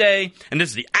birthday. And this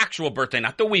is the actual birthday,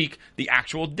 not the week, the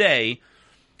actual day.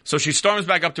 So she storms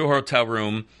back up to her hotel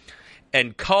room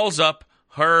and calls up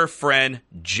her friend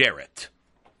Jarrett.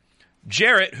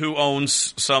 Jarrett, who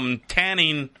owns some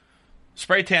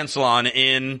spray tan salon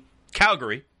in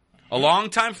Calgary, a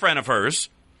longtime friend of hers.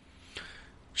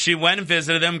 She went and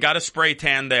visited him, got a spray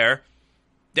tan there.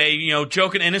 They,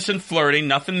 joking, innocent flirting,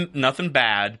 nothing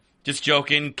bad, just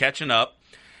joking, catching up.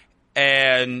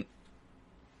 And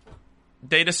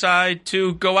they decide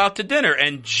to go out to dinner.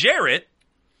 And Jarrett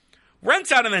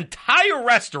rents out an entire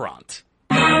restaurant.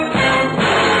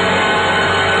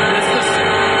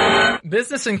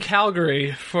 Business in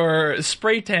Calgary for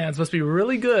spray tans must be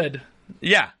really good.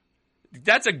 Yeah.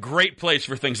 That's a great place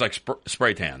for things like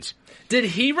spray tans. Did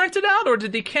he rent it out, or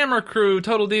did the camera crew,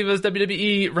 Total Divas,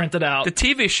 WWE, rent it out? The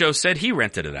TV show said he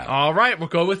rented it out. All right, we'll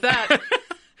go with that.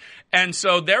 And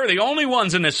so they're the only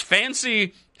ones in this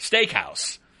fancy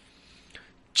steakhouse.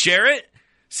 Jarrett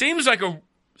seems like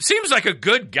a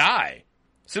good guy.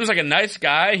 Seems like a nice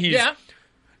guy. He's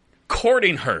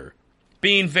courting her,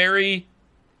 being very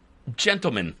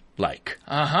gentleman-like.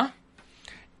 Uh-huh.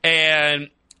 And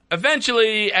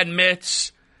eventually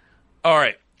admits, all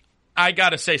right, I got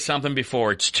to say something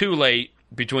before it's too late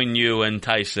between you and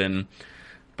Tyson,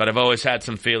 but I've always had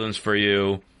some feelings for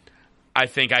you. I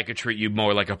think I could treat you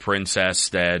more like a princess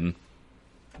than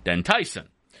Tyson.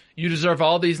 You deserve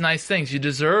all these nice things. You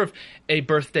deserve a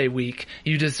birthday week.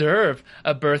 You deserve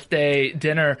a birthday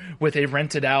dinner with a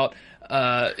rented out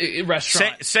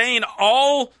restaurant. Saying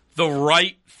all the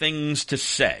right things to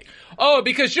say. Oh,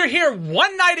 because you're here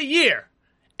one night a year,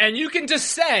 and you can just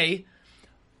say,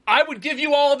 I would give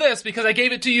you all this because I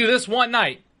gave it to you this one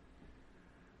night.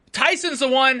 Tyson's the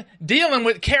one dealing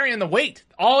with carrying the weight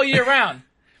all year round.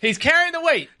 He's carrying the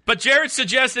weight. But Jarrett's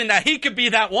suggesting that he could be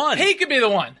that one. He could be the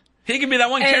one. He could be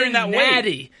that one carrying that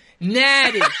weight.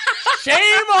 Natty. Shame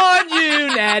on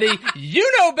you, Natty.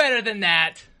 You know better than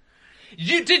that.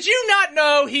 Did you not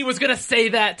know he was going to say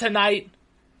that tonight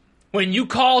when you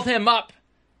called him up?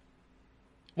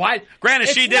 Why? Granted,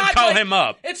 she did call him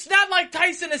up. It's not like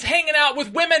Tyson is hanging out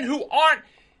with women who aren't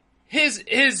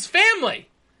his family.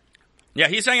 Yeah,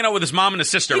 he's hanging out with his mom and his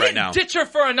sister right now. He didn't ditch her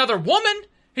for another woman.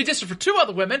 He ditched her for two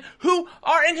other women who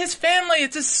are in his family.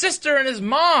 It's his sister and his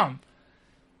mom.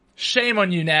 Shame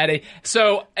on you, Natty.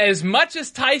 So, as much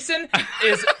as Tyson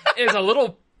is a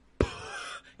little...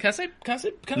 Can I say?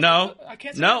 No. I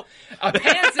can't say. No. A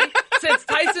pansy. Since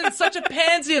Tyson's such a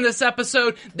pansy in this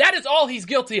episode, that is all he's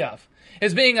guilty of.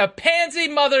 Is being a pansy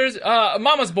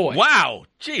mama's boy. Wow.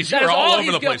 Jeez, you're all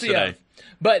over the place today.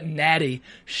 But Natty,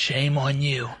 shame on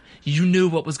you. You knew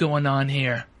what was going on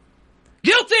here.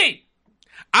 Guilty!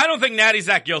 I don't think Natty's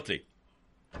that guilty.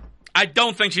 I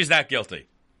don't think she's that guilty.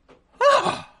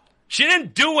 She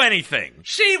didn't do anything.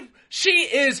 She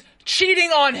is cheating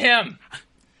on him.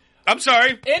 I'm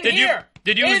sorry. Did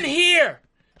you? In here.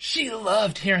 She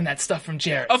loved hearing that stuff from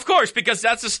Jarrett. Of course, because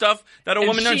that's the stuff that a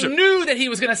woman learns. She knew that he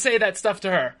was going to say that stuff to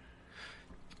her.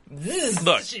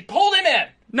 Look. She pulled him in.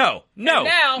 No. And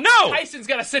now, Tyson's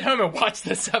got to sit home and watch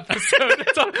this episode.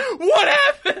 What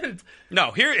happened?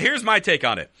 No, here's my take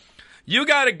on it. You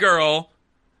got a girl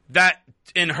that,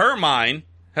 in her mind,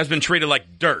 has been treated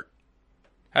like dirt.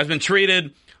 Has been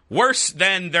treated worse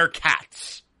than their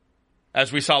cats,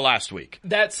 as we saw last week.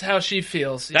 That's how she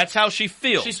feels. That's how she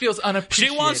feels. She feels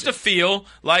unappreciated. She wants to feel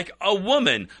like a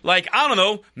woman. Like, I don't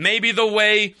know, maybe the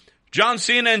way John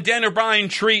Cena and Daniel Bryan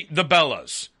treat the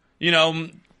Bellas.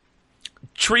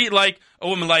 Treat like a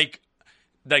woman, like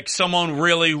someone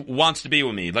really wants to be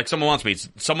with me. Like someone wants me.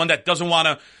 Someone that doesn't want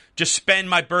to just spend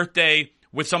my birthday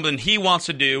with something he wants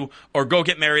to do or go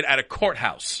get married at a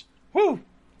courthouse. Woo.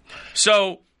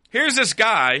 So here's this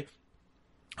guy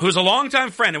who's a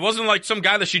longtime friend. It wasn't like some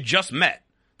guy that she just met.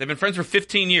 They've been friends for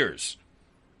 15 years.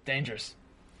 Dangerous.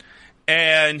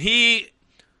 And he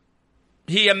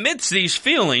admits these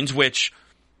feelings, which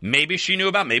maybe she knew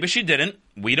about, maybe she didn't.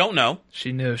 We don't know.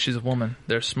 She knew. She's a woman.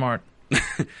 They're smart.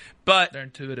 But they're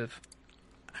intuitive.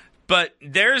 But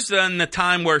there's then the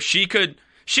time where she could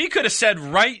have said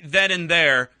right then and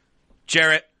there,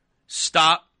 Jarrett,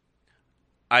 stop.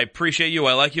 I appreciate you.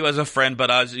 I like you as a friend, but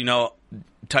as you know,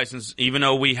 Tyson's, even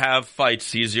though we have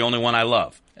fights, he's the only one I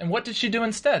love. And what did she do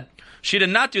instead? She did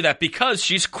not do that because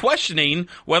she's questioning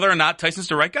whether or not Tyson's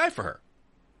the right guy for her.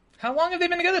 How long have they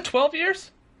been together? 12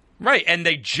 years? Right, and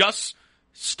they just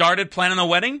started planning a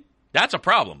wedding? That's a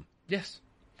problem. Yes.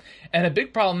 And a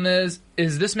big problem is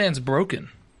this man's broken.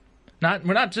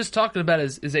 We're not just talking about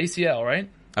his ACL, right?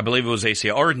 I believe it was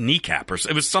ACL or kneecap, or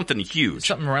it was something huge.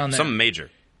 Something around there. Something major.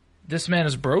 This man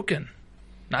is broken.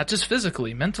 Not just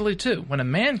physically, mentally too. When a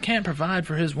man can't provide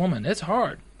for his woman, it's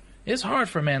hard. It's hard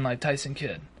for a man like Tyson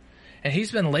Kidd. And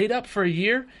he's been laid up for a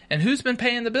year, and who's been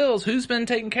paying the bills? Who's been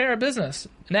taking care of business?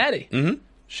 Natty. Mm-hmm.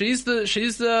 She's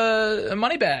the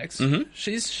money bags. Mm-hmm.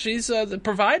 She's the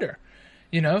provider,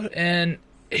 and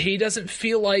he doesn't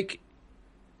feel like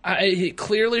it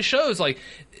clearly shows, like,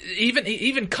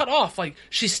 even cut off, like,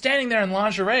 she's standing there in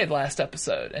lingerie last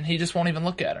episode, and he just won't even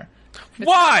look at her. It's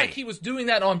Why? not like he was doing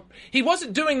that he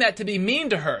wasn't doing that to be mean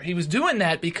to her. He was doing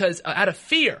that because, out of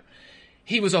fear,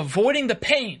 he was avoiding the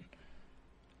pain.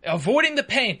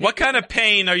 What kind of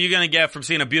pain are you going to get from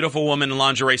seeing a beautiful woman in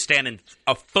lingerie standing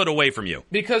a foot away from you?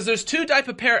 Because there's two type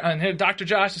of and here Dr.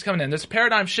 Josh is coming in. There's a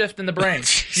paradigm shift in the brain.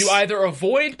 You either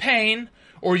avoid pain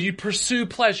or you pursue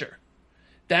pleasure.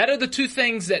 That are the two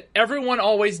things that everyone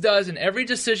always does in every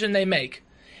decision they make.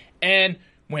 And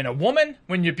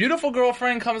when your beautiful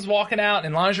girlfriend comes walking out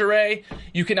in lingerie,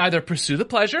 you can either pursue the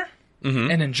pleasure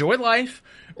and enjoy life,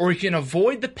 or you can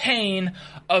avoid the pain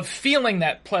of feeling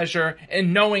that pleasure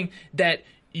and knowing that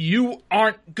you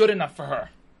aren't good enough for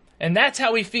her. And that's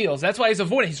how he feels. That's why he's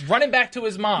avoiding. He's running back to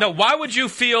his mom. No, why would you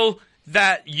feel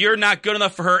that you're not good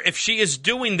enough for her if she is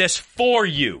doing this for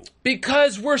you?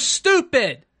 Because we're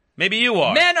stupid. Maybe you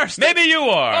are. Men are stupid. Maybe you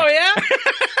are. Oh, yeah?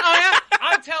 Oh, yeah?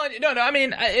 I'm telling you. No, I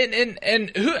mean,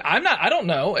 I don't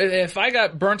know. If I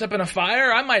got burnt up in a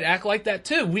fire, I might act like that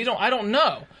too. I don't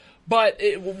know. But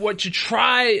it's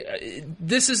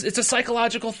a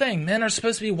psychological thing. Men are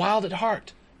supposed to be wild at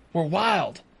heart. We're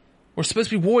wild. We're supposed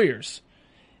to be warriors.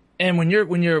 And when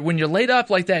you're laid up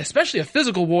like that, especially a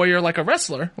physical warrior like a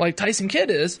wrestler, like Tyson Kidd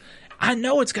is, I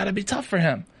know it's got to be tough for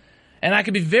him. And I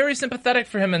can be very sympathetic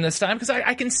for him in this time because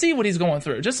I can see what he's going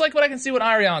through, just like what I can see what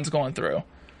Ariane's going through.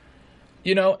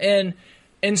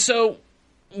 And so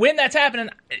when that's happening,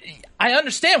 I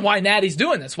understand why Natty's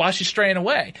doing this, why she's straying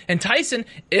away. And Tyson,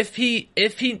 if he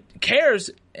cares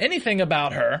anything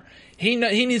about her, he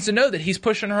needs to know that he's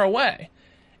pushing her away.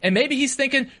 And maybe he's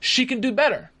thinking she can do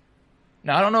better.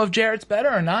 Now, I don't know if Jarrett's better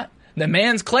or not. The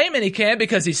man's claiming he can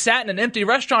because he sat in an empty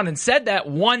restaurant and said that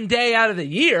one day out of the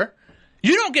year.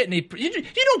 You don't get you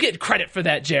don't get credit for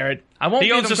that, Jarrett. I won't.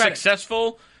 He owns a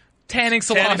successful tanning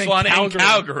salon in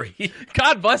Calgary.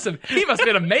 God bless him. He must be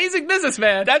an amazing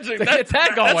businessman. That's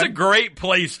a great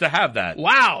place to have that.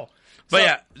 Wow.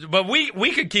 But but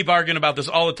we could keep arguing about this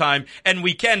all the time, and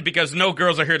we can because no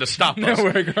girls are here to stop us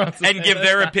and give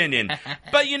their opinion.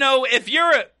 But if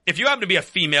you happen to be a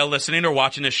female listening or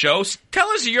watching this show, tell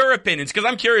us your opinions because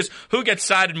I'm curious who gets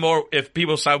sided more, if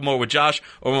people side more with Josh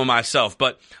or with myself.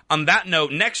 But on that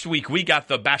note, next week we got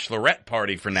the bachelorette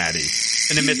party for Natty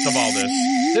in the midst of all this.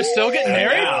 They're still getting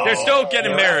married? They're still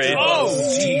getting married. Oh,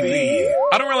 TV.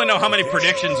 I don't really know how many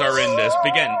predictions are in this.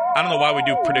 But again, I don't know why we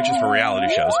do predictions for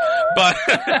reality shows. But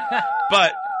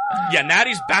yeah,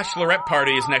 Natty's bachelorette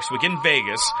party is next week in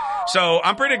Vegas. So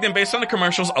I'm predicting, based on the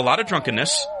commercials, a lot of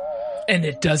drunkenness. And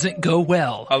it doesn't go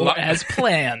well as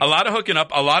planned. A lot of hooking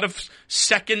up, a lot of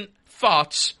second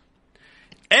thoughts.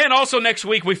 And also next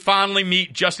week, we finally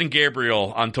meet Justin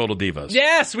Gabriel on Total Divas.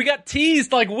 Yes, we got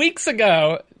teased like weeks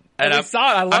ago. And we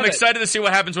saw it. I love I'm excited to see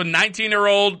what happens with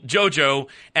 19-year-old JoJo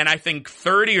and I think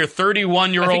 30 or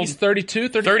 31-year-old. I think he's 32,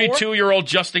 34? 32-year-old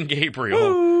Justin Gabriel.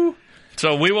 Woo.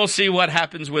 So we will see what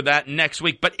happens with that next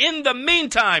week. But in the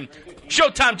meantime,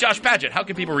 Showtime Josh Padgett, how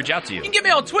can people reach out to you? You can get me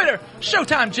on Twitter,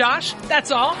 Showtime Josh. That's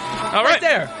all. All right. Right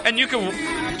there. And you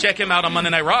can check him out on Monday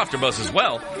Night Raw AfterBuzz as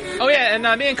well. Oh, yeah,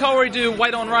 and me and Corey do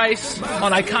White on Rice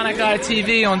on Iconic Eye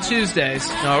TV on Tuesdays.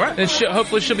 All right. And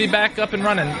hopefully she'll be back up and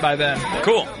running by then.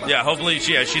 Cool. Yeah, hopefully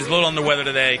she's a little under the weather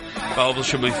today, but hopefully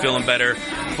she'll be feeling better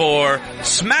for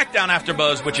SmackDown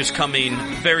AfterBuzz, which is coming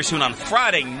very soon on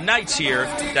Friday nights here,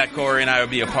 that Corey and I will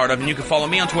be a part of. And you can follow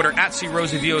me on Twitter at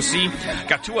CRosieVOC.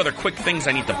 Got 2 other quick things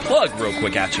I need to plug real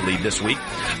quick, actually, this week.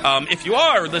 If you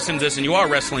are listening to this and you are a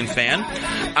wrestling fan,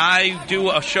 I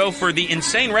do a show for the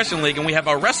Insane Wrestling League, and we have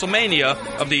our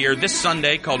WrestleMania of the year this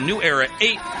Sunday called New Era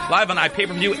 8, live on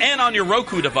iPay-per-view and on your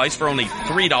Roku device for only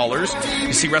 $3.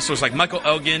 You see wrestlers like Michael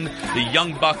Elgin, the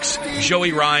Young Bucks,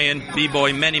 Joey Ryan,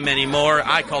 B-Boy, many, many more.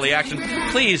 I call the action.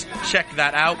 Please check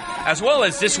that out. As well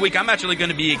as this week, I'm actually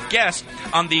going to be a guest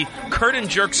on the Curtain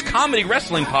Jerks Comedy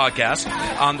Wrestling Podcast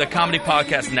on the Comedy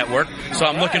Podcast Network. So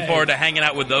I'm looking forward to hanging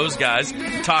out with those guys,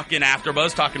 talking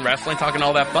AfterBuzz, talking wrestling, talking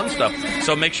all that fun stuff.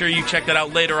 So make sure you check that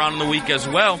out later on in the week as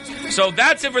well. So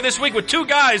that's it for this week with 2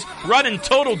 guys running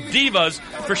Total Divas.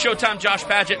 For Showtime Josh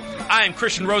Padgett, I am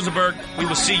Christian Rosenberg. We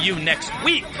will see you next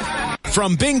week.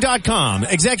 From Bing.com,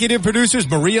 executive producers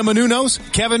Maria Menounos,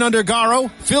 Kevin Undergaro,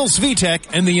 Phil Svitek,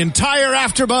 and the entire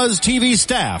AfterBuzz TV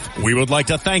staff, we would like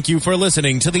to thank you for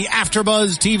listening to the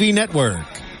AfterBuzz TV network.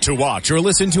 To watch or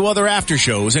listen to other after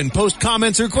shows and post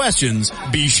comments or questions,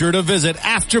 be sure to visit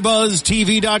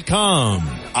AfterBuzzTV.com.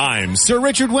 I'm Sir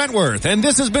Richard Wentworth, and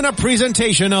this has been a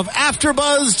presentation of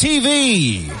AfterBuzz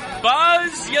TV.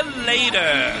 Buzz you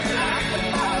later.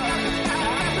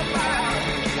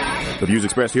 The views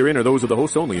expressed herein are those of the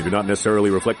hosts only and do not necessarily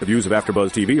reflect the views of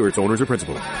AfterBuzz TV or its owners or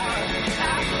principals.